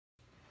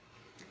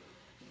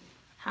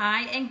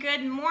Hi and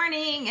good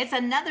morning. It's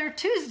another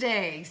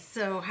Tuesday.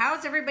 So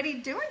how's everybody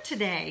doing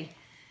today?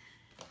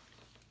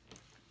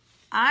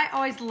 I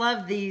always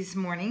love these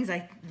mornings.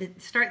 I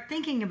start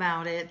thinking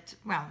about it.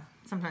 Well,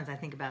 sometimes I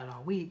think about it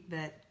all week,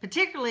 but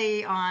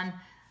particularly on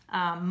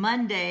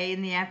Monday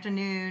in the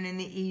afternoon, in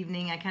the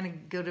evening, I kind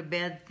of go to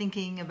bed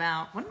thinking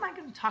about what am I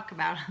going to talk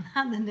about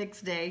on the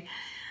next day.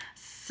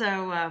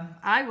 So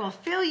I will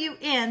fill you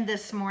in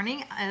this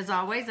morning. As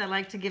always, I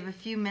like to give a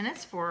few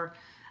minutes for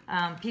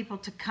people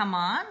to come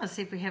on. Let's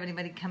see if we have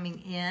anybody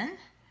coming in.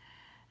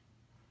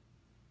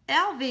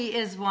 Elvie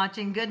is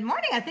watching. Good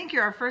morning. I think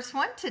you're our first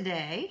one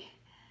today.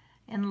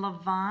 And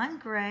Lavon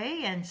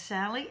Gray and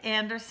Sally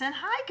Anderson.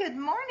 Hi, good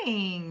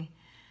morning.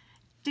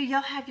 Do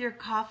y'all have your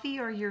coffee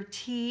or your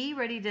tea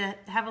ready to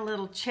have a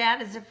little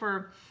chat as if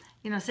we're,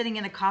 sitting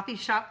in a coffee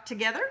shop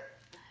together?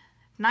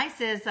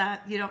 Nice is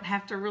you don't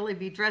have to really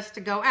be dressed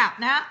to go out.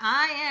 Now,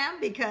 I am,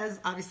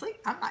 because obviously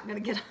I'm not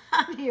going to get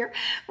on here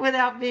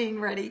without being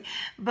ready.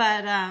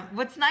 But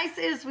what's nice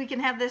is we can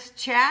have this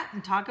chat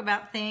and talk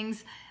about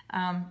things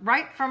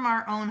right from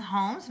our own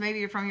homes. Maybe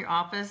you're from your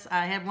office.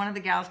 I had one of the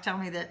gals tell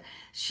me that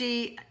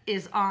she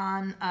is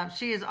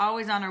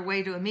always on her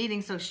way to a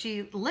meeting, so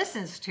she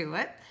listens to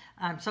it.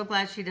 I'm so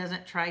glad she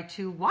doesn't try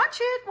to watch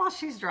it while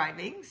she's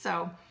driving.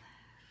 So,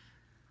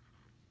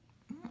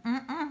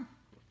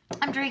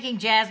 I'm drinking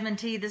jasmine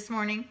tea this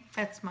morning.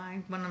 That's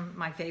one of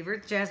my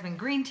favorites, jasmine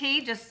green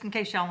tea, just in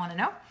case y'all want to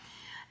know.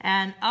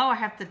 And I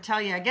have to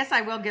tell you, I guess I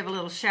will give a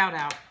little shout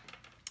out.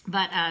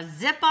 But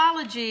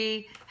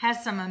Zipology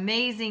has some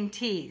amazing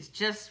teas.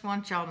 Just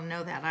want y'all to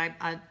know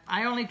that.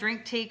 I only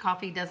drink tea.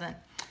 Coffee doesn't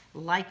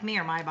like me,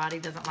 or my body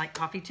doesn't like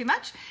coffee too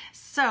much.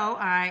 So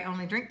I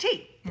only drink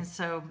tea. And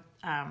so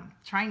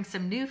trying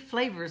some new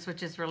flavors,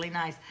 which is really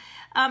nice.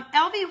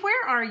 Elvie,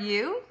 where are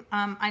you?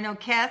 I know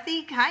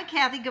Kathy. Hi,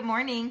 Kathy. Good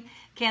morning.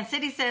 Kansas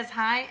City says,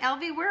 hi.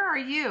 Elvie, where are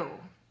you?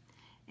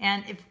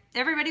 And if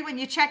everybody, when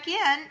you check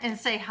in and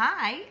say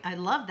hi, I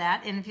love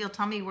that. And if you'll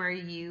tell me where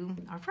you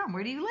are from,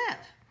 where do you live?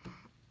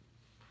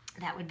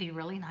 That would be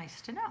really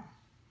nice to know.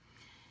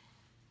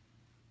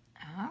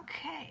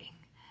 Okay.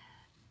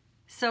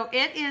 So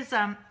it is,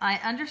 I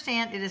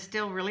understand it is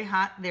still really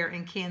hot there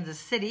in Kansas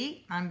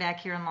City. I'm back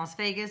here in Las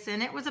Vegas,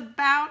 and it was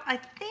about, I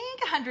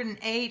think,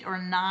 108 or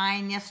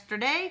 9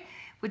 yesterday,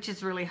 which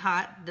is really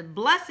hot. The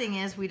blessing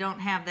is we don't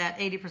have that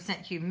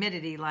 80%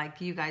 humidity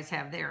like you guys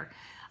have there.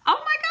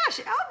 Oh my gosh,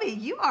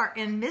 Elvie, you are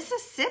in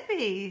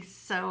Mississippi,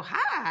 so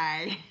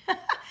hi.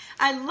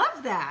 I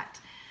love that.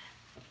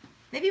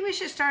 Maybe we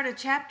should start a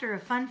chapter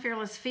of Fun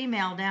Fearless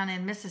Female down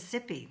in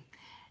Mississippi.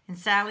 And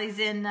Sally's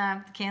in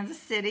Kansas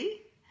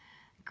City.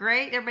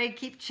 Great, everybody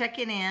keep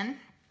checking in.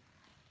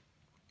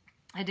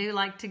 I do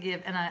like to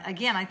give, and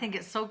again, I think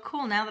it's so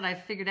cool now that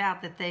I've figured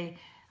out that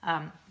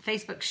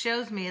Facebook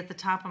shows me at the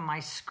top of my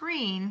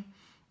screen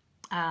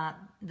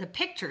the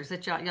pictures,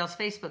 that y'all's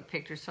Facebook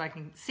pictures, so I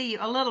can see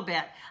a little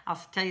bit. I'll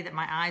tell you that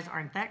my eyes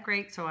aren't that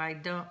great, so I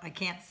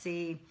can't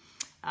see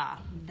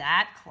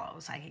that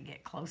close. I can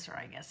get closer,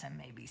 I guess, and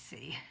maybe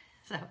see.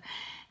 So,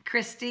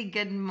 Christy,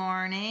 good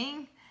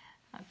morning.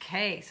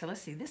 Okay, so let's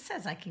see. This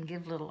says I can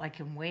give I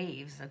can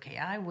waves. Okay,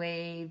 I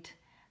waved.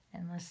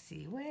 And let's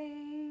see,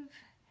 wave.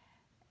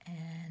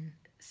 And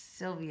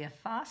Sylvia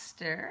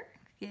Foster,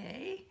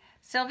 yay.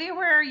 Sylvia,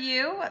 where are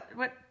you?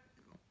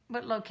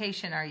 What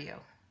location are you?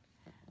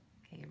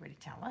 Okay, everybody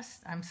tell us.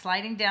 I'm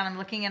sliding down. I'm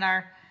looking at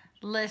our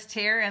list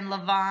here. And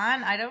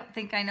Lavon, I don't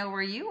think I know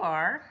where you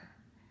are.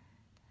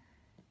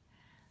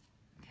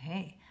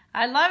 Okay.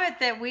 I love it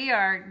that we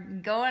are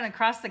going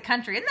across the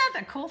country. Isn't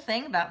that the cool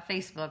thing about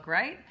Facebook,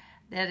 right?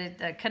 That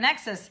it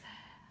connects us.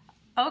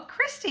 Oh,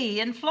 Christy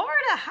in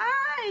Florida.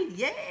 Hi.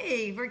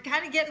 Yay. We're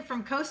kind of getting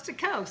from coast to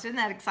coast. Isn't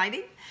that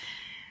exciting?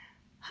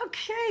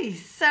 Okay.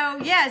 So,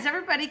 yeah, as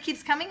everybody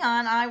keeps coming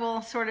on, I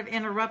will sort of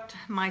interrupt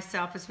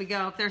myself as we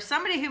go. If there's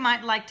somebody who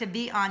might like to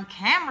be on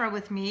camera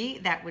with me,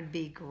 that would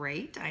be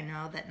great. I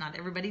know that not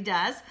everybody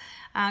does,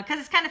 because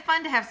it's kind of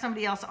fun to have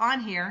somebody else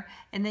on here,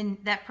 and then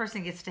that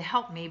person gets to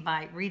help me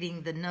by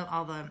reading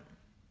all the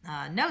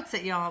notes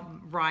that y'all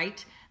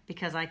write,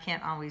 because I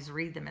can't always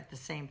read them at the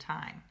same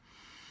time.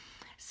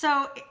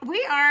 So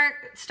we are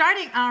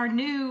starting our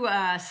new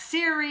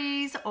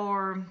series,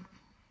 or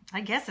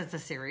I guess it's a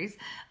series,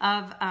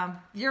 of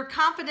Your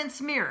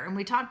Confidence Mirror. And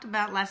we talked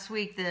about last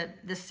week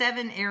the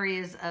 7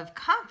 areas of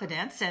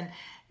confidence. And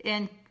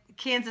in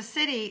Kansas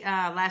City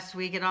last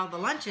week at all the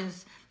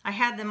luncheons, I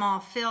had them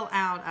all fill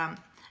out,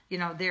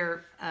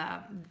 their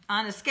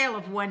on a scale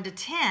of 1 to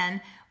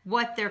 10,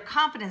 what their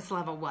confidence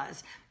level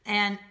was.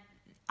 And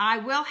I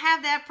will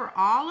have that for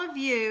all of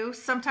you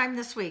sometime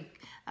this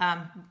week.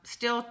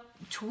 Still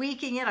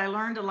tweaking it. I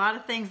learned a lot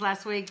of things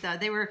last week.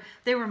 They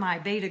were my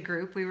beta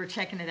group. We were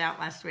checking it out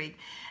last week.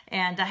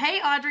 And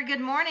hey, Audrey, good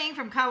morning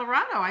from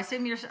Colorado. I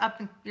assume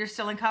you're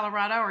still in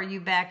Colorado, or are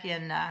you back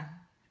in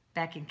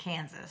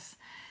Kansas?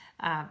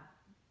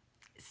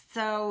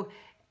 So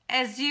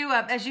as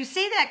you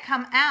see that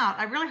come out,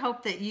 I really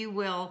hope that you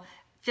will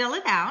fill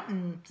it out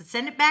and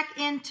send it back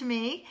in to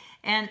me.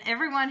 And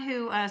everyone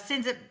who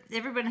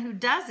everyone who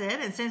does it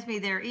and sends me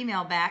their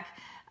email back,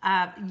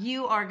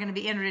 you are going to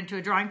be entered into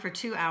a drawing for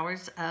 2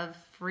 hours of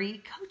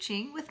free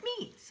coaching with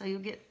me. So you'll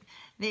get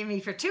me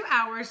for 2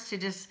 hours to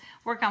just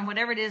work on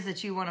whatever it is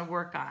that you want to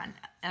work on.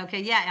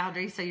 Okay, yeah,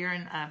 Audrey, so you're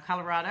in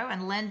Colorado.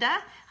 And Linda,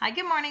 hi,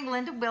 good morning,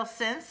 Linda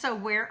Wilson. So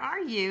where are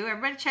you?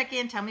 Everybody check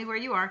in, tell me where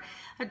you are.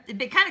 It'd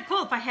be kind of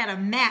cool if I had a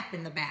map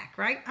in the back,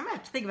 right? I'm going to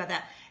have to think about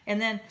that. And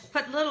then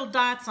put little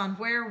dots on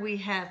where we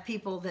have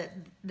people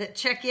that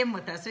check in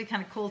with us. It'd be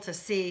kind of cool to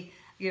see,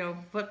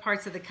 what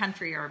parts of the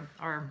country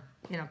are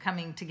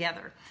coming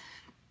together.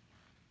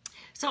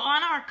 So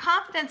on our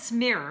confidence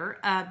mirror,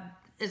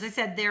 as I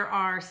said, there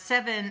are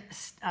seven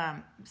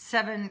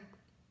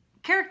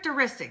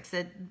characteristics,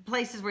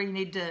 places where you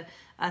need to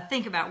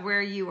think about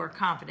where you are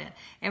confident.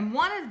 And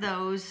one of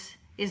those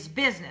is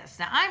business.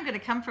 Now, I'm going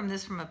to come from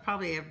this from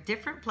probably a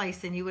different place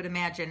than you would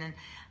imagine. And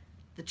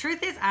the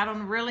truth is, I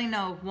don't really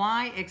know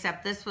why,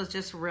 except this was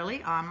just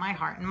really on my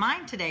heart and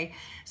mind today.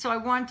 So I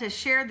want to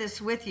share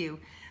this with you.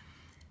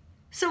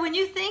 So when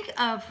you think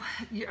of,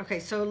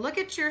 so look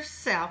at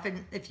yourself,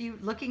 and if you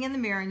looking in the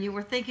mirror and you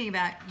were thinking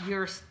about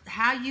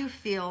how you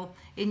feel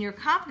in your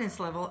confidence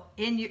level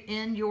in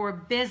your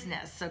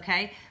business,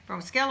 okay? From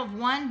a scale of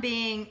 1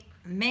 being,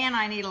 man,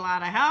 I need a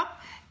lot of help,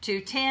 to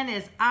 10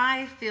 is,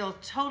 I feel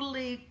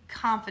totally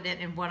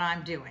confident in what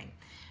I'm doing.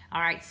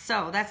 All right,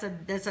 so that's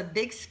a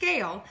big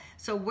scale.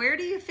 So where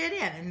do you fit in?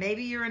 And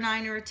maybe you're a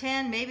 9 or a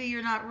 10, maybe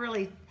you're not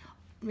really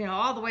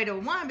all the way to a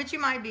 1, but you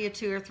might be a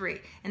 2 or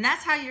 3. And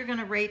that's how you're going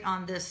to rate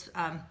on this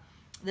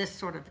this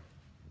sort of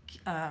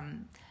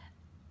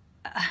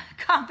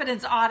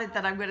confidence audit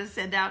that I'm going to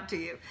send out to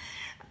you.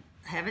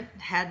 I haven't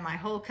had my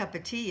whole cup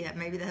of tea yet.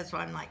 Maybe that's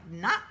why I'm like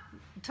not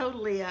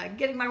totally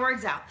getting my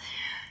words out.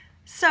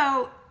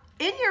 So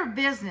in your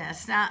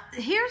business, now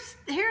here's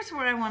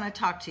where I want to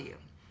talk to you.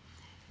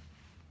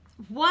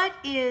 What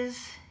is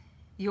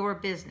your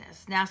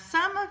business? Now,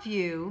 some of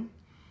you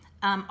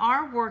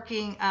are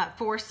working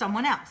for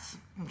someone else,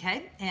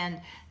 okay?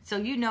 And so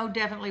you know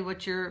definitely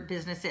what your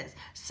business is.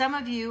 Some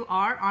of you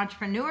are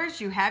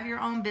entrepreneurs. You have your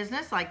own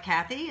business, like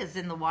Kathy is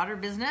in the water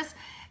business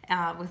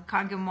with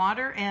Kangen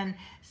Water. And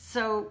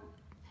so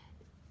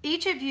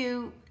each of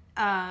you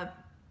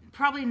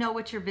probably know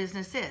what your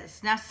business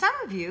is. Now, some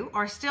of you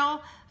are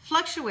still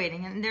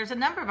fluctuating, and there's a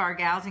number of our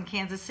gals in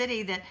Kansas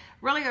City that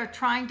really are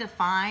trying to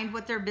find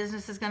what their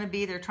business is going to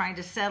be. They're trying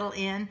to settle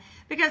in,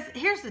 because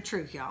here's the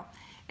truth, y'all.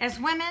 As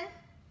women,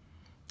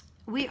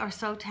 we are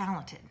so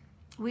talented.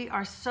 We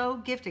are so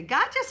gifted.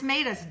 God just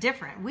made us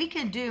different. We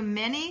can do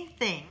many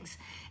things.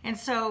 And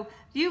so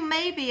you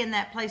may be in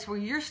that place where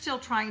you're still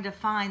trying to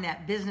find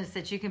that business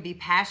that you can be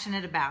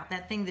passionate about,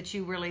 that thing that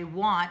you really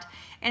want.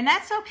 And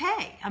that's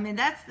okay. I mean,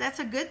 that's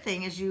a good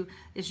thing as you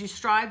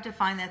strive to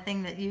find that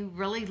thing that you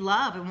really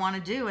love and want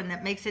to do, and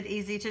that makes it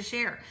easy to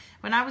share.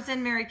 When I was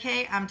in Mary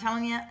Kay, I'm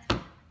telling you,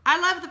 I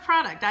love the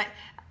product.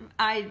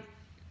 I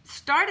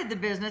started the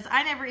business.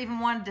 I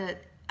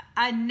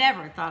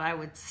never thought I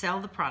would sell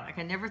the product.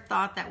 I never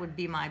thought that would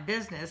be my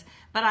business,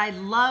 but I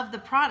love the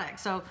product.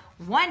 So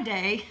one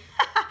day,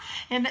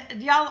 and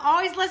y'all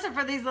always listen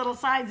for these little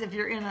signs if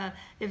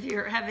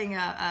you're having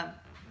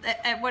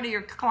at one of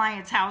your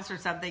clients' house or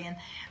something. And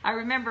I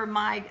remember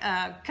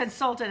my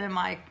consultant and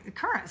my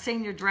current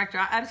senior director,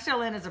 I'm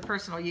still in as a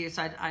personal use.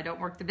 I don't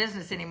work the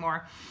business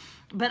anymore.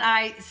 But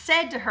I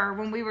said to her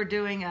when we were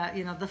doing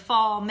the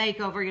fall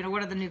makeover,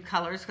 what are the new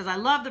colors? Because I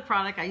love the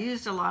product. I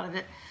used a lot of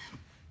it.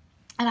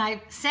 And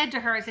I said to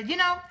her, I said,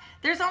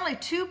 there's only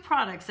 2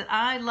 products that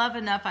I love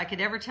enough I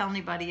could ever tell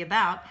anybody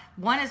about.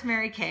 One is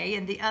Mary Kay,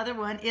 and the other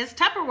one is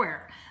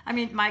Tupperware. I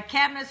mean, my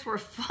cabinets were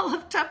full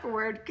of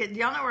Tupperware.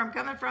 Y'all know where I'm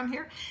coming from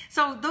here?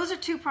 So those are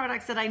 2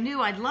 products that I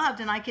knew I loved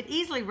and I could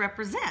easily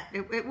represent.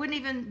 It wouldn't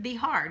even be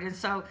hard. And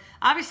so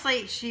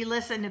obviously she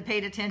listened and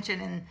paid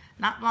attention, and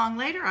not long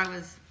later I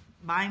was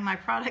buying my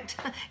product,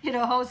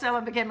 wholesale,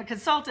 and became a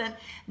consultant,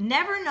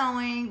 never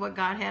knowing what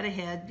God had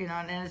ahead.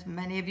 And as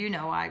many of you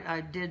know,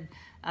 I did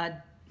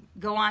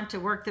go on to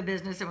work the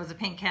business and was a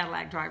pink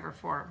Cadillac driver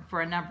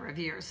for a number of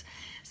years.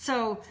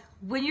 So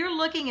when you're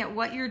looking at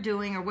what you're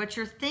doing or what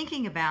you're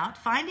thinking about,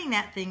 finding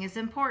that thing is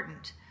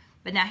important.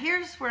 But now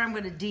here's where I'm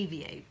going to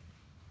deviate.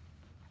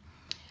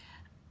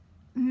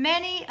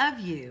 Many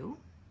of you,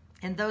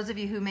 and those of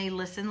you who may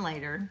listen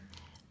later,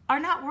 are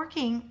not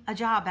working a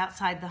job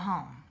outside the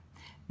home.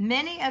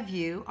 Many of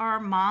you are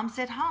moms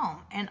at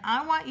home, and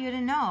I want you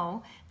to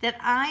know that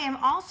I am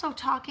also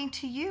talking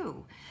to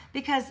you,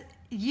 because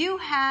you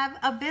have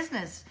a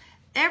business.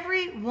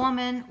 Every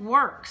woman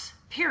works,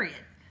 period.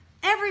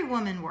 Every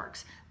woman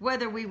works,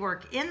 whether we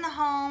work in the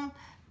home,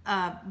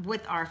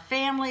 with our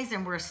families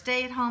and we're a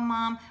stay-at-home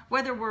mom,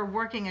 whether we're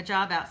working a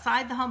job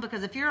outside the home,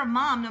 because if you're a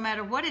mom, no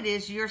matter what it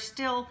is,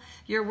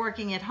 you're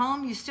working at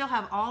home. You still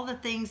have all the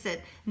things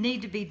that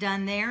need to be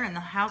done there in the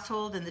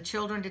household and the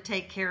children to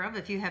take care of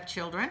if you have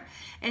children,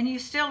 and you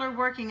still are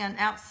working an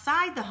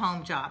outside the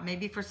home job,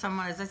 maybe for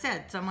someone, as I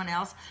said, someone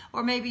else,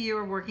 or maybe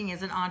you're working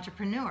as an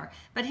entrepreneur.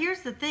 But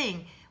here's the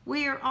thing,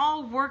 We are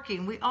all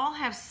working. We all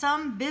have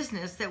some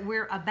business that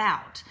we're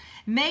about.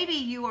 Maybe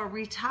you are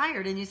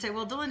retired and you say,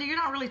 well, Delinda, you're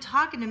not really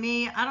talking to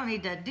me. I don't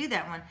need to do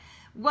that one.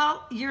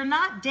 Well, you're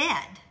not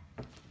dead,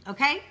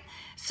 okay?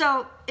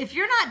 So if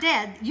you're not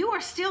dead, you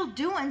are still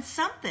doing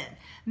something.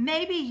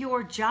 Maybe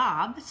your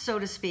job, so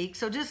to speak,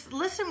 so just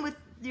listen with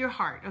your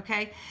heart,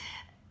 okay?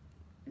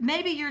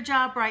 Maybe your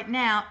job right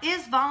now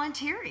is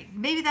volunteering.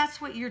 Maybe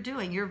that's what you're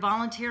doing. You're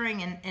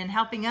volunteering and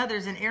helping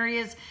others in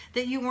areas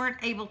that you weren't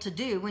able to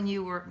do when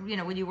you were,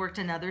 when you worked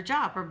another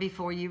job or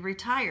before you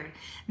retired.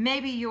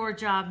 Maybe your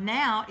job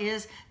now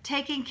is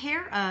taking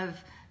care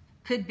of,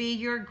 could be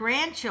your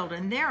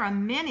grandchildren. There are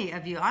many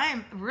of you. I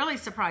am really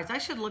surprised. I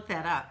should look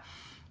that up.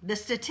 The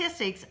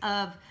statistics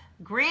of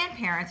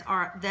grandparents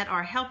that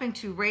are helping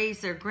to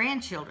raise their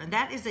grandchildren.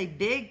 That is a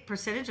big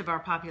percentage of our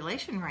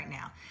population right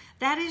now.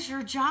 That is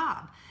your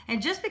job.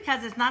 And just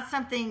because it's not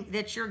something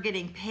that you're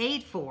getting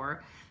paid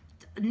for,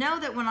 know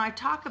that when I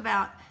talk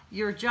about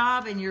your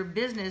job and your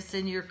business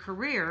and your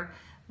career,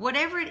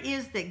 whatever it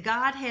is that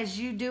God has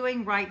you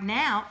doing right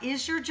now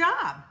is your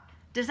job.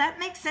 Does that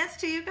make sense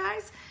to you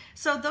guys?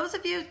 So those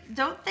of you,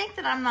 don't think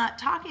that I'm not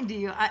talking to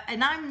you.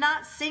 And I'm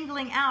not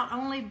singling out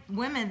only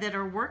women that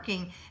are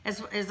working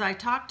as I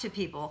talk to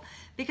people,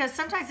 because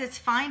sometimes it's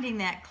finding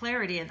that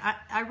clarity. And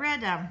I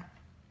read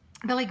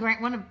Billy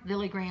Graham, one of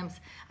Billy Graham's,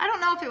 I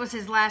don't know if it was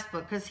his last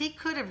book, because he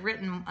could have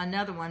written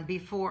another one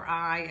before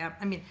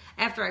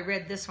after I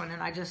read this one,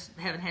 and I just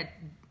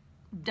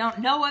don't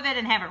know of it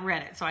and haven't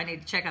read it, so I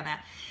need to check on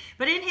that.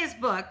 But in his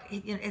book,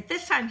 at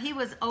this time he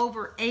was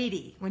over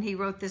 80 when he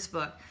wrote this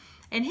book,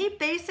 and he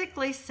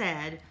basically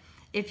said,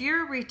 if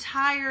you're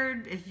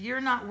retired, if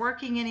you're not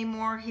working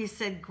anymore, he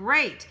said,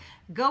 great,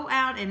 go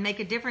out and make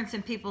a difference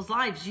in people's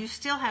lives. You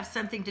still have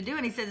something to do.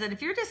 And he says that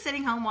if you're just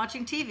sitting home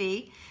watching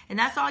TV and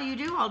that's all you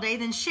do all day,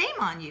 then shame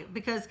on you,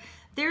 because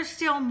there's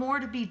still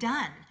more to be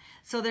done.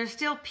 So there's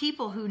still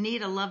people who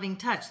need a loving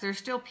touch. There's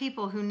still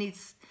people who need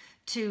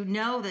to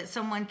know that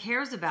someone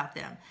cares about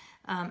them.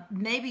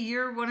 Maybe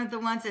you're one of the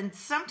ones, and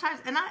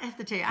sometimes, and I have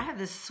to tell you, I have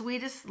the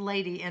sweetest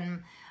lady,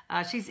 and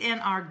she's in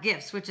our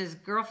gifts, which is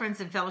Girlfriends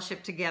in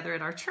Fellowship Together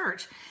at our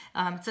church.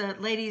 It's a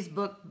ladies'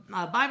 book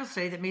Bible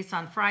study that meets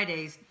on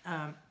Fridays,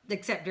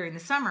 except during the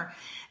summer.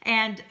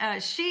 And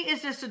she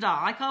is just a doll.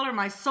 I call her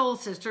my soul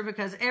sister,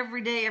 because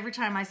every day, every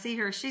time I see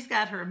her, she's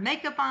got her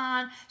makeup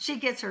on. She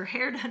gets her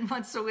hair done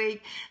once a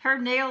week. Her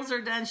nails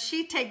are done.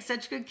 She takes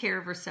such good care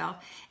of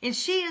herself. And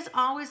she is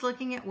always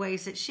looking at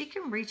ways that she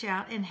can reach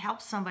out and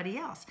help somebody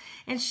else.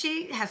 And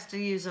she has to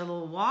use a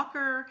little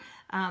walker,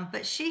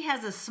 but she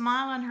has a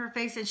smile on her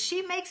face, and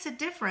she makes a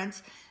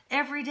difference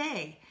every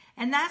day.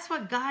 And that's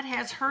what God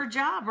has her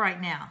job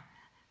right now.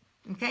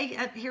 Okay,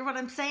 hear what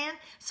I'm saying?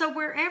 So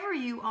wherever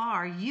you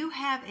are, you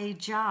have a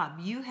job,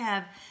 you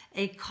have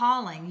a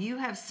calling, you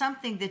have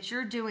something that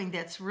you're doing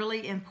that's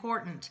really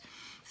important.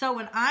 So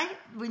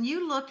when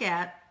you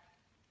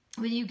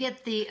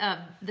get the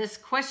this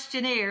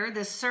questionnaire,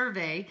 this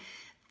survey,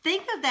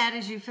 think of that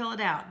as you fill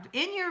it out.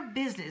 In your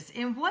business,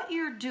 in what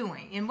you're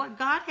doing, in what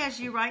God has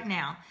you right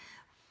now,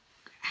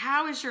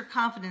 how is your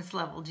confidence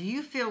level? Do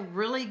you feel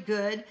really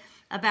good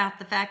about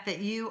the fact that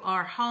you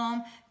are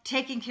home,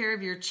 taking care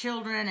of your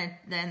children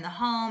and the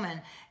home,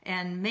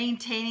 and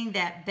maintaining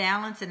that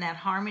balance and that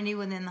harmony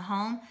within the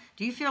home?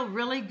 Do you feel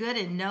really good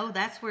and know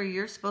that's where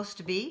you're supposed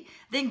to be?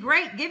 Then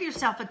great, give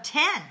yourself a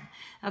 10.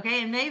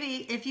 Okay, and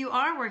maybe if you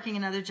are working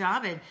another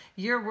job and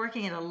you're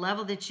working at a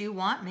level that you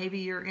want, maybe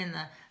you're in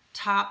the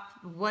top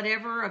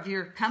whatever of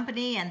your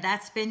company and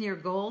that's been your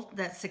goal,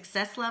 that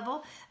success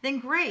level, then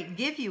great,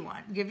 give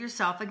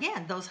yourself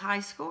again those high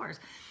scores.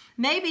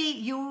 Maybe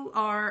you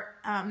are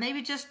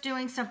maybe just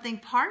doing something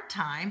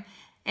part-time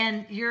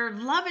and you're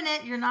loving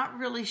it. You're not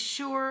really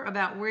sure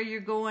about where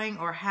you're going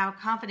or how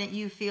confident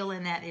you feel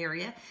in that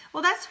area.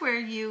 Well, that's where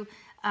you,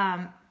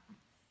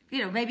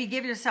 maybe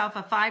give yourself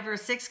a 5 or a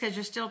 6 because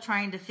you're still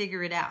trying to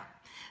figure it out.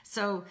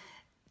 So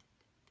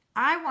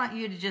I want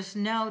you to just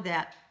know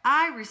that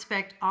I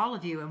respect all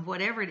of you and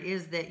whatever it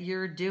is that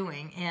you're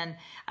doing. And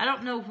I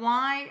don't know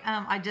why,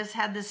 I just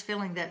had this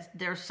feeling that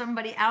there's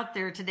somebody out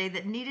there today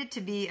that needed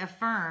to be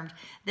affirmed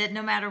that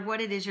no matter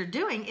what it is you're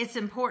doing, it's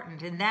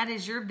important. And that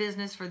is your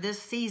business for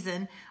this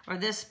season or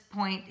this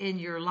point in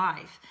your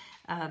life.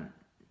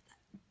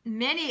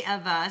 Many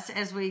of us,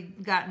 as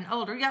we've gotten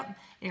older,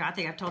 I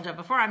think I've told you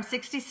before, I'm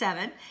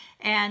 67,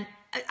 and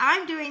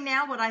I'm doing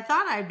now what I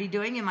thought I'd be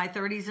doing in my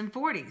 30s and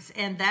 40s,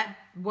 and that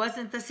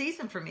wasn't the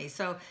season for me.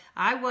 So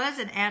I was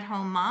an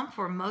at-home mom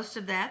for most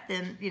of that.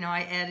 Then,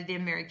 I added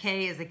in Mary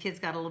Kay as the kids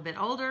got a little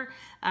bit older.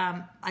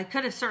 I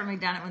could have certainly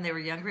done it when they were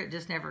younger. It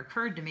just never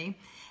occurred to me,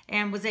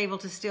 and was able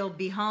to still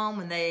be home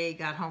when they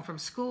got home from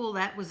school.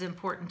 That was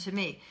important to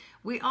me.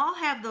 We all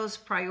have those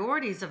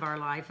priorities of our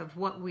life of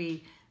what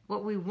we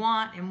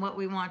want and what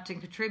we want to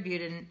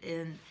contribute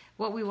and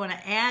what we want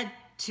to add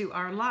to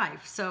our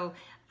life. So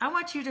I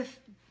want you to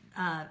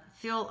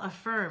feel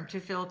affirmed,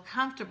 to feel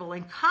comfortable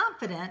and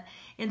confident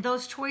in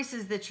those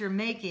choices that you're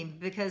making,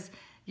 because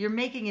you're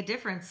making a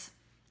difference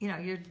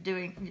you're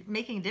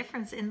making a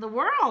difference in the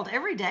world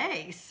every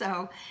day.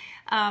 So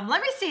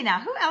let me see now.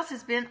 Who else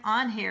has been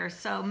on here?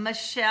 So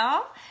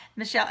Michelle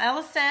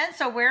Ellison.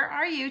 So where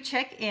are you?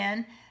 Check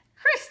in.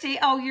 Christy,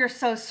 oh, you're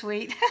so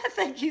sweet.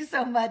 Thank you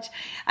so much.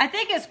 I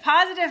think it's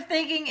positive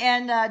thinking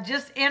and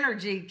just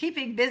energy,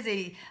 keeping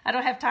busy. I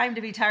don't have time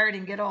to be tired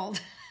and get old.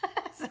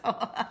 So,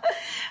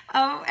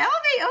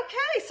 Elvie,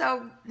 okay.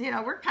 So,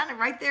 we're kind of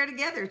right there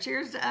together.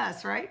 Cheers to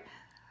us, right?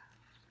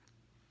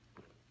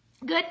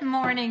 Good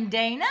morning,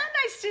 Dana.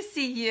 Nice to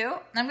see you.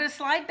 I'm going to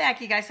slide back,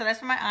 you guys. So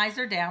that's why my eyes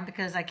are down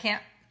because I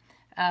can't,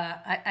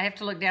 I have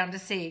to look down to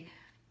see.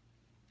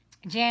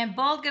 Jan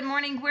Bold, good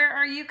morning. Where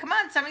are you? Come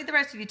on, some of the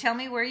rest of you. Tell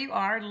me where you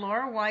are.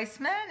 Laura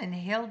Weissman and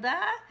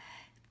Hilda.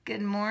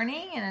 Good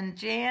morning. And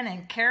Jan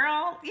and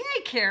Carol.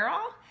 Yay,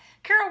 Carol.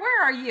 Carol,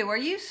 where are you? Are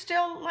you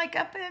still like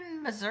up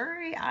in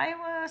Missouri,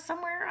 Iowa,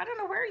 somewhere? I don't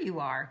know where you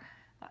are.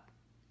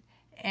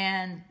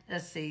 And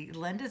let's see.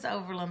 Linda's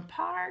Overland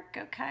Park.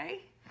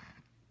 Okay.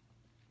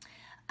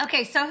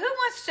 Okay, so who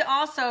wants to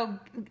also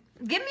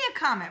give me a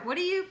comment? What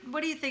do you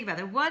think about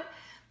it? What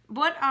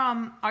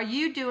are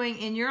you doing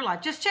in your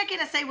life? Just check in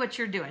and say what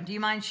you're doing. Do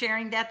you mind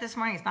sharing that this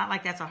morning? It's not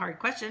like that's a hard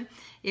question.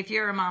 If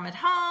you're a mom at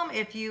home,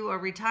 if you are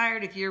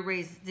retired, if you're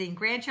raising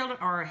grandchildren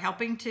or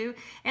helping to,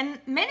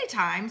 and many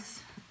times,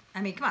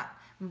 I mean, come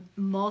on,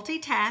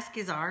 multitask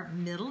is our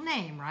middle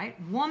name, right?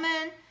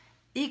 Woman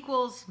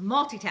equals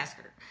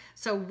multitasker.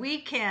 So we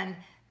can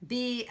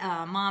be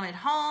a mom at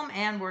home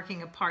and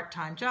working a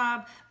part-time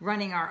job,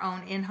 running our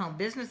own in-home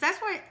business. That's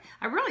why,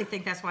 I really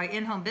think that's why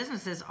in-home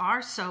businesses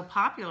are so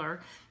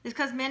popular, is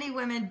because many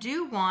women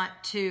do want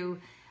to,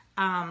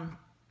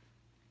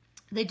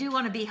 they do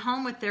want to be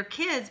home with their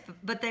kids,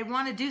 but they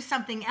want to do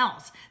something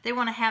else. They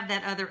want to have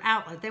that other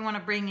outlet. They want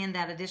to bring in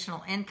that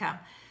additional income.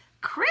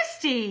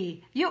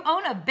 Christy, you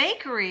own a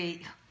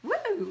bakery.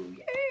 Woo,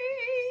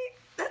 yay.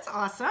 That's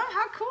awesome.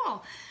 How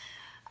cool.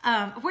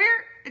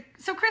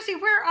 So Christy,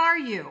 where are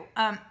you?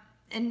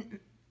 And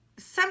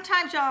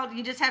sometimes y'all,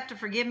 you just have to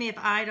forgive me if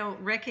I don't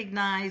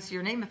recognize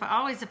your name. If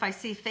I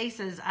see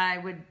faces, I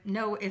would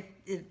know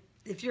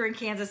if you're in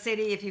Kansas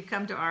City, if you've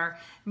come to our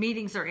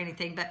meetings or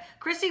anything. But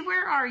Christy,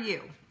 where are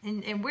you?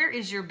 And where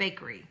is your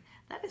bakery?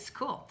 That is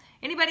cool.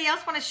 Anybody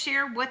else want to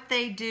share what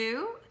they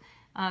do?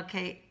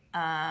 Okay.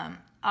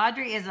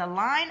 Audrey is a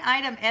line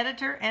item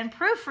editor and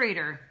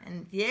proofreader.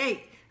 And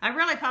yay. I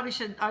really probably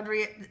should,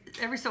 Audrey,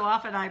 every so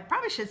often, I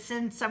probably should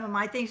send some of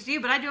my things to you,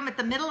 but I do them at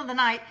the middle of the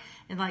night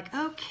and like,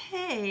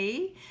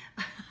 okay,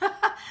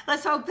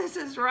 let's hope this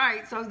is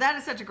right. So that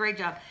is such a great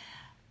job.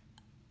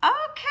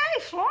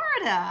 Okay,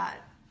 Florida.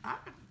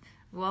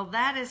 Well,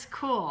 that is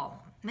cool.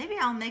 Maybe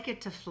I'll make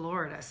it to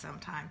Florida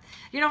sometime.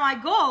 My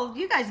goal,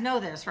 you guys know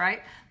this,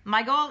 right?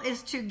 My goal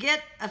is to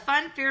get a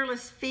Fun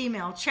Fearless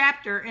Female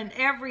chapter in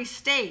every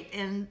state.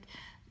 And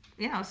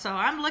so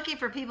I'm looking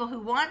for people who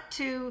want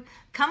to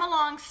come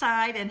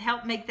alongside and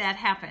help make that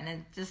happen.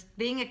 And just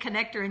being a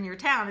connector in your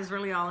town is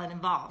really all it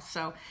involves.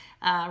 So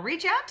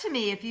reach out to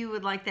me if you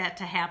would like that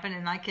to happen,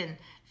 and I can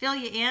fill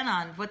you in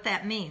on what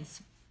that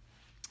means.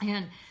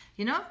 And,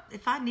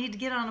 if I need to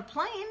get on a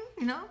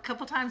plane, a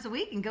couple times a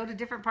week and go to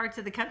different parts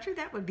of the country,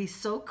 that would be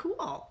so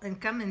cool. And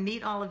come and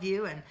meet all of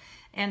you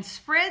and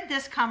spread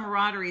this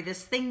camaraderie,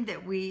 this thing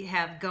that we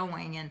have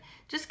going, and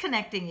just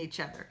connecting each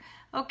other.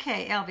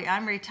 Okay, Elvie,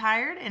 I'm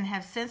retired and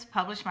have since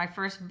published my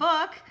first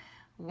book,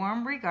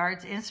 Warm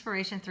Regards,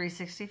 Inspiration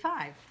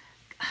 365.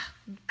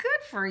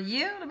 Good for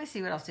you. Let me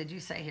see, what else did you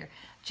say here?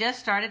 Just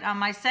started on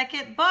my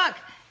second book.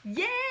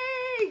 Yay,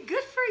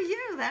 good for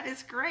you. That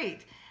is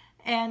great.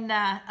 And,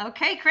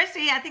 okay,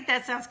 Christy, I think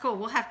that sounds cool.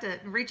 We'll have to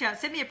reach out.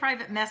 Send me a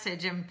private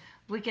message and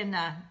we can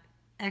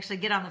actually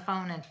get on the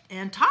phone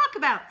and talk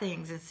about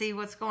things and see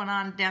what's going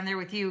on down there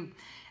with you.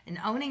 And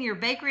owning your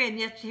bakery, and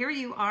yet here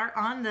you are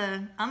on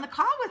the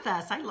call with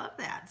us. I love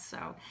that.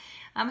 So,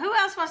 who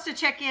else wants to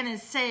check in and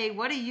say,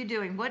 what are you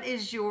doing? What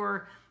is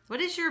your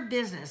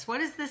business? What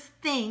is this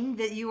thing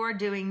that you are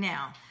doing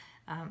now?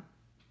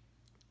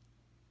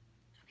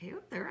 Okay,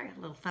 there I got a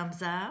little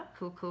thumbs up.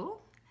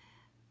 Cool.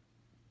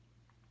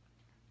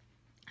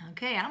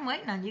 Okay, I'm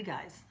waiting on you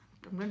guys.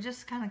 I'm gonna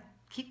just kind of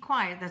keep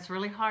quiet. That's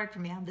really hard for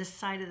me on this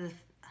side of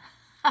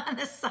on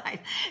this side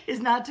is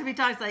not to be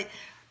talking. It's like,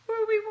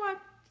 where we want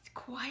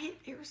quiet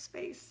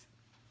airspace.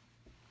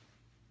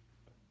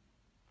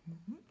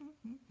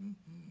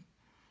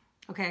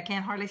 Okay, I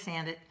can't hardly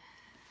stand it.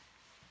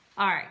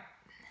 All right.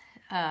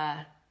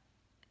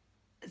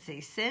 Let's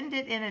see. Send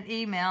it in an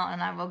email,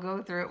 and I will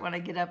go through it when I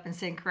get up and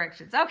send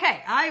corrections.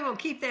 Okay, I will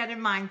keep that in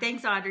mind.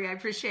 Thanks, Audrey. I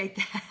appreciate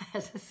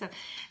that. So,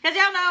 because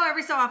y'all know,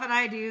 every so often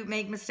I do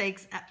make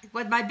mistakes.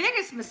 My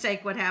biggest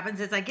mistake, what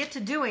happens is I get to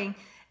doing,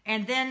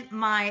 and then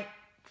my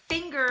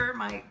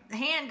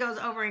hand goes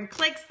over and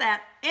clicks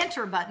that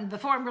enter button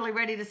before I'm really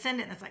ready to send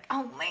it. And it's like,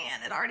 oh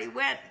man, it already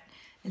went.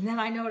 And then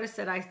I noticed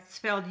that I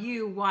spelled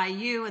you,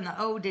 and the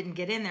O didn't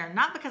get in there.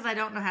 Not because I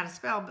don't know how to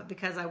spell, but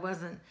because I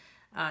wasn't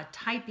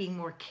typing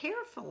more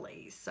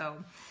carefully.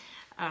 So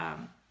I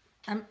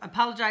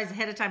apologize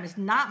ahead of time. It's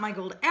not my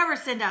goal to ever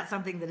send out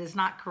something that is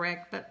not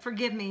correct, but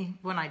forgive me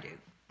when I do.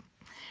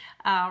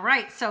 All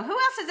right. So who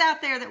else is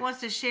out there that wants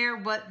to share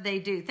what they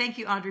do? Thank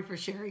you, Audrey, for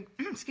sharing.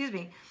 Excuse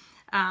me.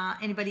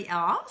 Anybody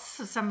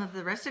else? Some of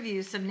the rest of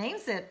you, some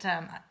names that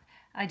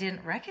I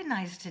didn't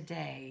recognize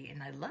today,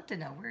 and I'd love to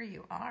know where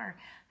you are.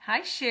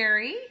 Hi,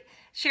 Sherry.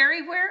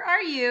 Sherry, where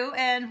are you,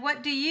 and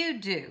what do you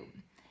do?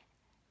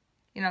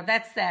 You know,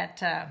 that's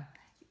that,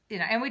 you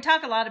know, and we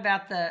talk a lot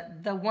about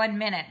the 1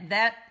 minute.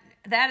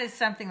 That is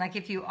something like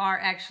if you are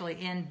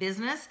actually in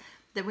business,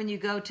 that when you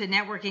go to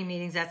networking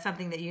meetings, that's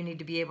something that you need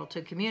to be able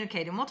to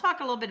communicate. And we'll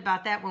talk a little bit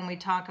about that when we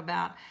talk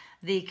about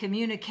the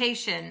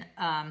communication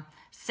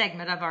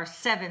segment of our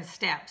 7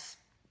 steps.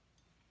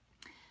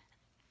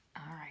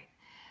 All right.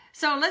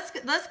 So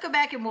let's go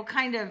back and we'll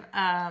kind of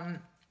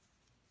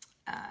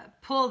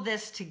pull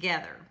this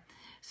together.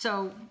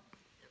 So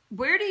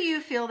where do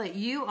you feel that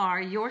you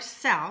are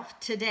yourself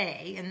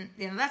today? And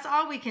you know, that's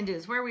all we can do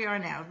is where we are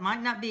now. It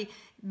might not be,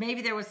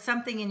 maybe there was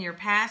something in your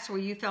past where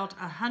you felt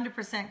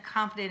 100%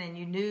 confident and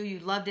you knew you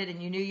loved it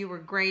and you knew you were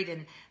great,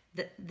 and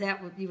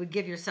you would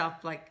give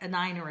yourself like a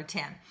 9 or a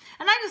 10.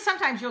 And I know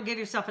sometimes you'll give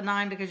yourself a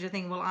 9 because you're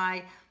thinking, well,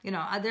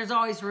 there's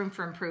always room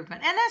for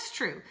improvement. And that's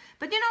true.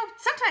 But you know,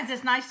 sometimes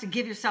it's nice to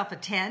give yourself a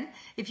 10.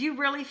 If you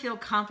really feel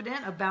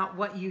confident about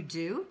what you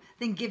do,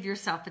 then give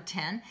yourself a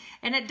 10.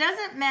 And it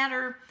doesn't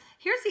matter.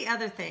 Here's the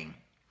other thing.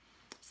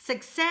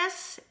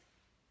 Success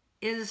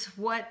is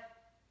what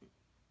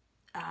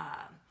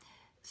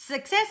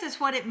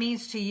it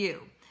means to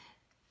you.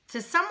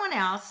 To someone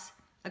else,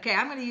 okay,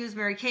 I'm going to use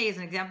Mary Kay as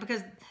an example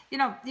because, you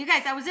know, you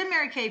guys, I was in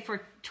Mary Kay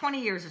for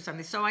 20 years or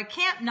something, so I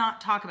can't not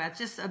talk about it. It's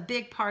just a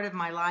big part of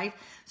my life.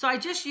 So I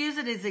just use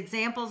it as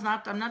examples.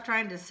 I'm not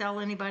trying to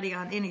sell anybody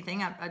on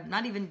anything. I'm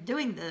not even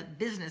doing the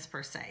business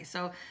per se.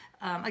 So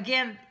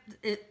again,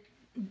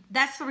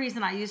 that's the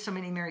reason I use so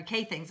many Mary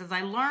Kay things, is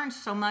I learned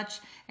so much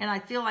and I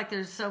feel like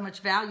there's so much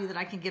value that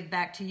I can give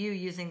back to you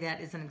using that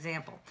as an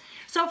example.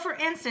 So for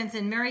instance,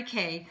 in Mary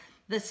Kay,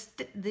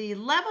 the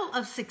level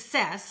of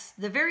success,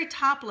 the very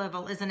top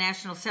level is a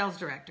national sales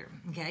director,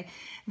 okay?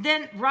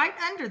 Then right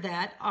under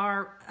that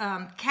are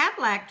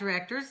Cadillac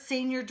directors,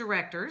 senior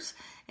directors,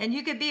 and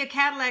you could be a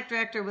Cadillac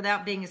director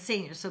without being a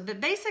senior. So, but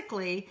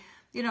basically,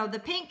 you know, the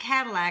pink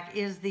Cadillac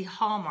is the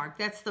hallmark.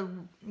 That's the,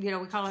 you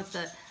know, we call it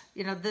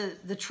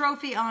the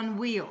trophy on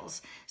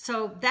wheels.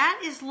 So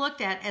that is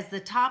looked at as the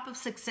top of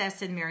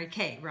success in Mary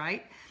Kay,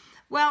 right?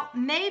 Well,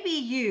 maybe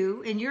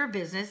you, in your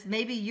business,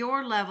 maybe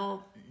your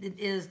level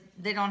is,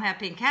 they don't have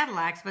pink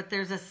Cadillacs, but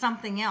there's a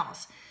something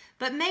else.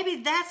 But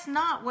maybe that's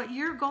not what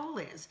your goal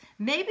is.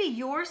 Maybe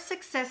your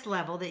success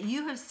level that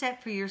you have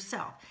set for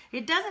yourself,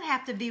 it doesn't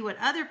have to be what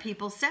other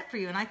people set for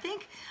you. And I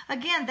think,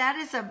 again, that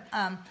is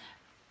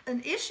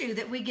an issue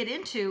that we get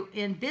into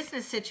in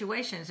business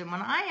situations. And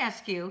when I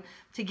ask you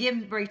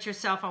to rate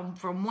yourself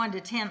from 1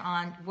 to 10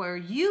 on where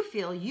you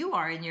feel you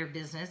are in your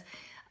business,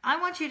 I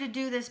want you to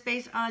do this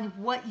based on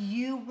what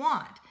you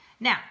want.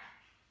 Now,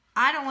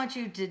 I don't want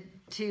you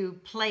to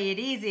play it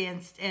easy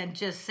and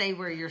just say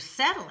where you're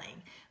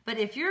settling. But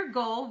if your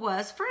goal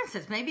was, for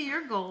instance, maybe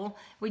your goal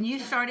when you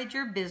started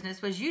your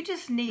business was you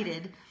just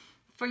needed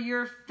for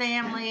your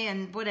family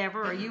and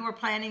whatever, or you were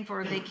planning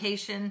for a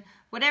vacation,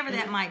 whatever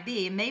that might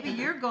be. Maybe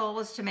your goal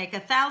was to make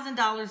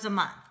 $1,000 a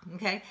month,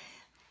 okay?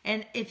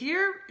 And if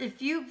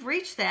you've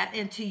reached that,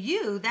 and to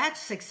you, that's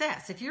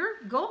success. If your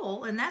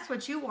goal, and that's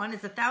what you want,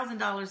 is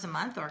 $1,000 a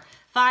month or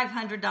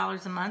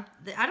 $500 a month,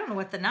 I don't know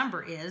what the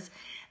number is,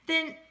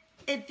 then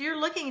if you're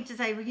looking to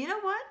say, well, you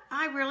know what?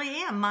 I really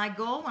am. My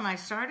goal when I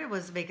started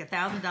was to make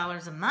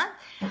 $1,000 a month.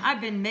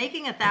 I've been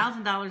making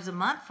 $1,000 a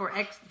month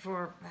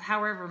for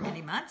however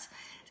many months.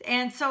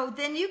 And so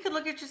then you could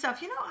look at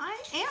yourself, you know, I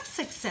am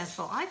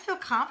successful. I feel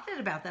confident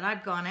about that.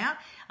 I've gone out.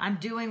 I'm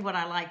doing what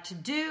I like to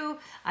do.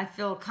 I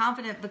feel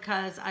confident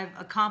because I've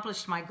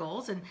accomplished my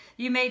goals. And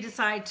you may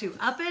decide to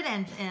up it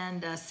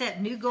and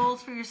set new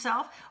goals for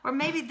yourself. Or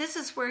maybe this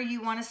is where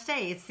you want to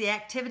stay. It's the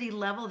activity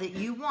level that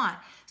you want.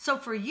 So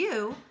for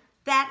you,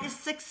 that is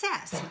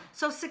success.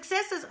 So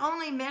success is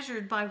only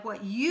measured by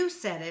what you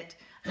set it,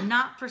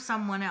 not for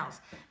someone else.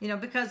 You know,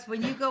 because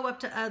when you go up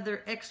to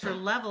other extra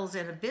levels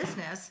in a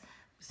business,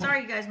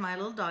 sorry, you guys, my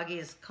little doggie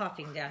is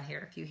coughing down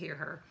here if you hear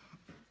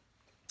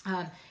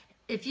her.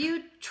 If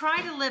you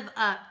try to live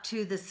up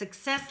to the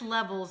success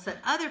levels that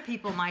other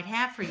people might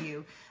have for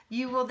you,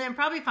 you will then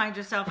probably find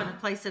yourself in a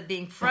place of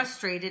being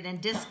frustrated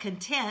and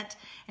discontent.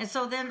 And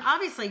so then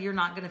obviously you're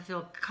not going to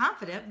feel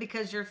confident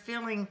because you're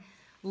feeling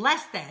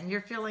less than.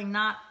 You're feeling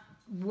not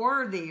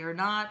worthy or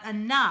not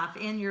enough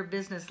in your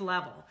business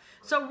level.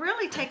 So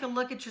really take a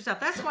look at yourself.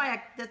 That's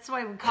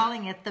why we're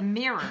calling it the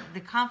mirror, the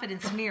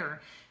confidence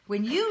mirror.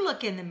 When you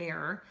look in the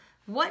mirror,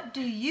 what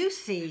do you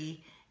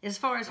see as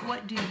far as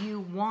what do you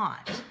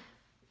want?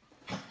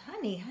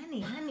 Honey.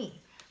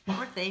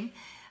 Poor thing.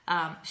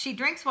 She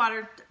drinks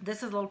water. This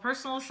is a little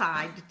personal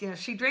aside. You know,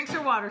 she drinks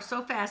her water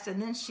so fast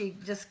and then she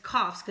just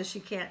coughs because she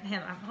can't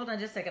handle it. Hold on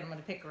just a second. I'm going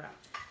to pick her up.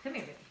 Come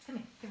here, baby. Come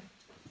here.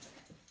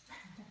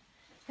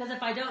 Because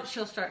if I don't,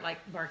 she'll start like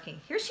barking.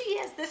 Here she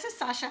is. This is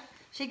Sasha.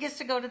 She gets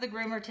to go to the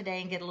groomer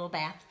today and get a little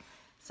bath.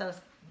 So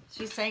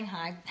She's saying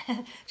hi.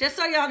 Just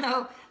so y'all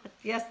know,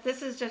 yes,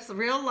 this is just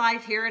real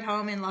life here at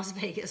home in Las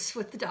Vegas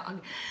with the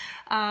dog.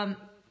 All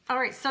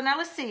right, so now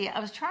let's see. I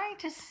was trying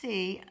to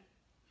see,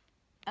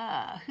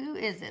 who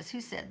is this? Who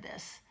said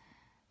this?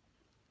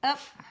 Oh,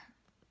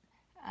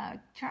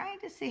 trying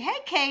to see. Hey,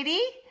 Katie.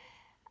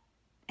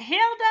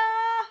 Hilda.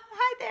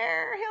 Hi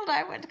there. Hilda,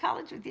 I went to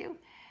college with you.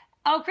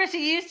 Oh, Chrissy,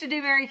 you used to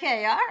do Mary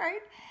Kay. All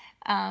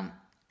right.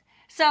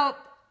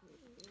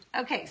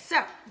 Okay,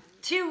 so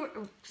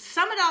to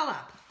sum it all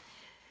up,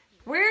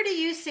 where do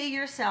you see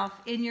yourself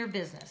in your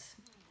business,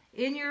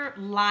 in your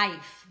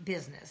life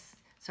business?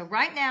 So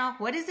right now,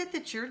 what is it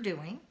that you're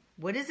doing?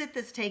 What is it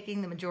that's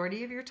taking the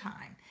majority of your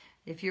time?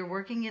 If you're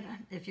working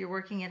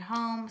at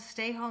home,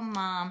 stay-home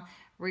mom,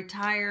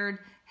 retired,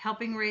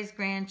 helping raise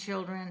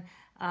grandchildren,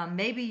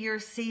 maybe your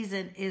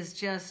season is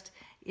just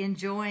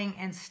enjoying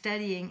and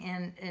studying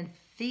and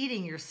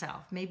feeding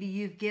yourself. Maybe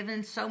you've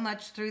given so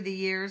much through the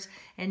years,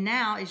 and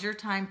now is your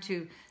time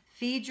to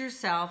feed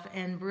yourself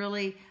and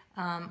really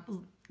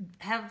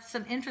have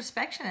some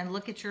introspection and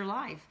look at your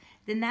life.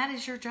 Then that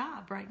is your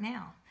job right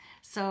now.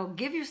 So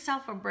give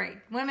yourself a break.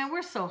 Women,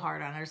 we're so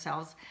hard on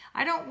ourselves.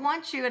 I don't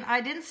want you, and I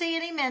didn't see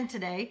any men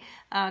today.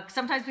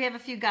 Sometimes we have a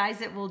few guys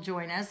that will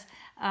join us.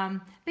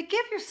 But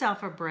give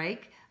yourself a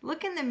break.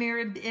 Look in the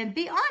mirror and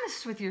be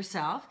honest with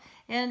yourself.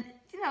 And,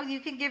 you know, you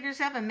can give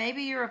yourself, and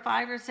maybe you're a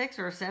 5 or 6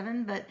 or a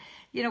 7, but,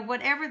 you know,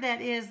 whatever that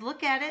is,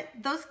 look at it.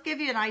 Those give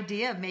you an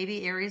idea of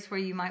maybe areas where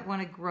you might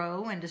want to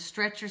grow and to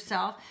stretch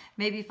yourself,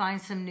 maybe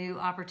find some new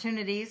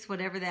opportunities,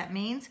 whatever that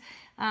means.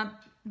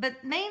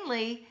 But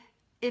mainly,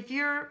 if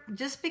you're,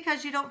 just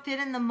because you don't fit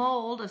in the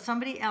mold of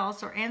somebody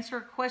else or answer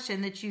a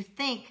question that you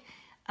think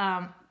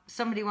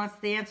somebody wants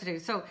the answer to.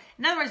 So,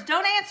 in other words,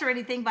 don't answer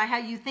anything by how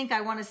you think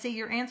I want to see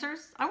your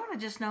answers. I want to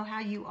just know how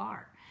you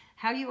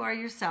are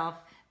yourself,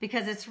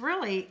 because it's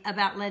really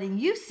about letting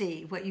you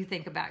see what you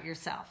think about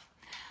yourself.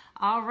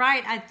 All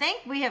right, I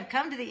think we have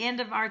come to the end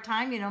of our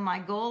time. You know, my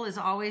goal is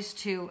always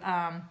to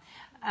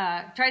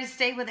try to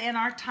stay within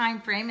our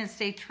time frame and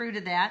stay true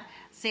to that.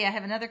 See, I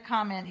have another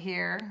comment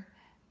here.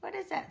 What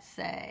does that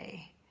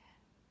say?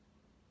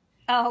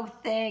 Oh,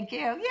 thank you.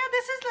 Yeah,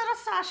 this is little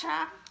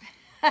Sasha.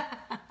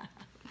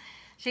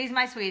 She's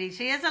my sweetie.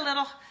 She has a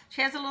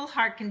little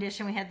heart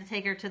condition. We had to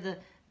take her to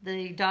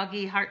the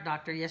doggy heart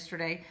doctor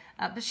yesterday,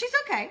 but she's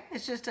okay.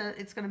 It's just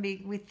it's going to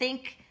be. We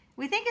think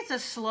it's a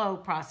slow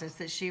process,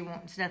 that she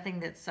won't. It's nothing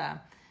that's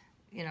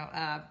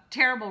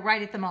terrible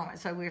right at the moment.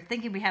 So we're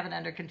thinking we have it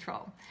under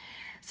control.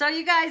 So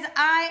you guys,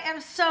 I am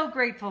so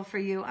grateful for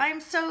you. I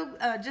am so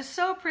just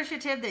so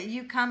appreciative that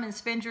you come and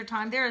spend your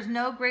time. There is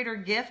no greater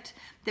gift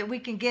that we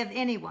can give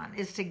anyone,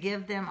 is to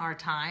give them our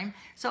time.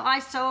 So I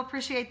so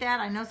appreciate that.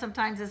 I know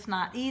sometimes it's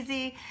not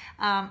easy.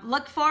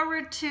 Look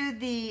forward to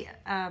the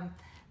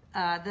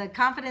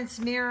Confidence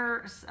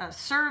Mirror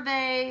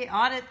survey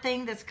audit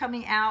thing that's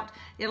coming out.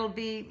 It'll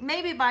be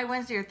maybe by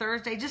Wednesday or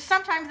Thursday. Just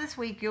sometimes this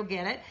week you'll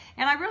get it.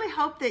 And I really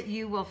hope that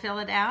you will fill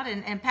it out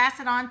and pass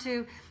it on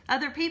to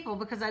other people,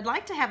 because I'd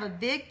like to have a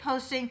big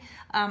posting.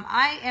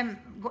 I am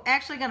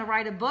actually going to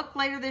write a book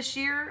later this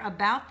year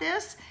about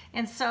this,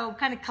 and so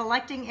kind of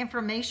collecting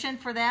information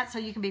for that, so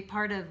you can be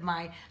part of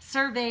my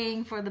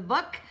surveying for the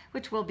book,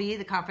 which will be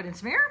the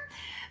Confidence Mirror.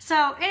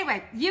 So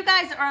anyway, you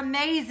guys are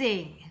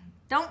amazing.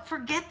 Don't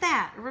forget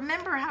that.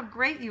 Remember how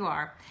great you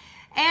are.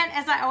 And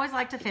as I always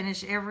like to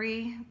finish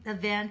every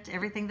event,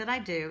 everything that I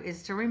do,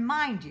 is to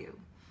remind you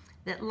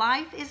that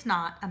life is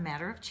not a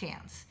matter of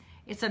chance.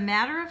 It's a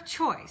matter of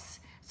choice.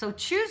 So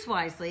choose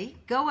wisely,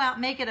 go out,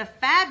 make it a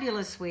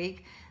fabulous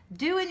week,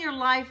 do in your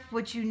life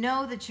what you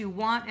know that you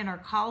want and are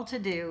called to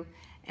do,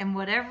 and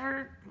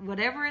whatever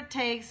it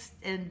takes,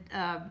 and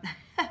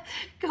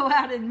go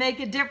out and make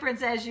a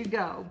difference as you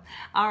go.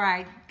 All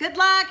right, good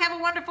luck, have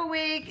a wonderful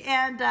week,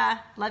 and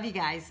love you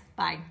guys.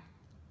 Bye.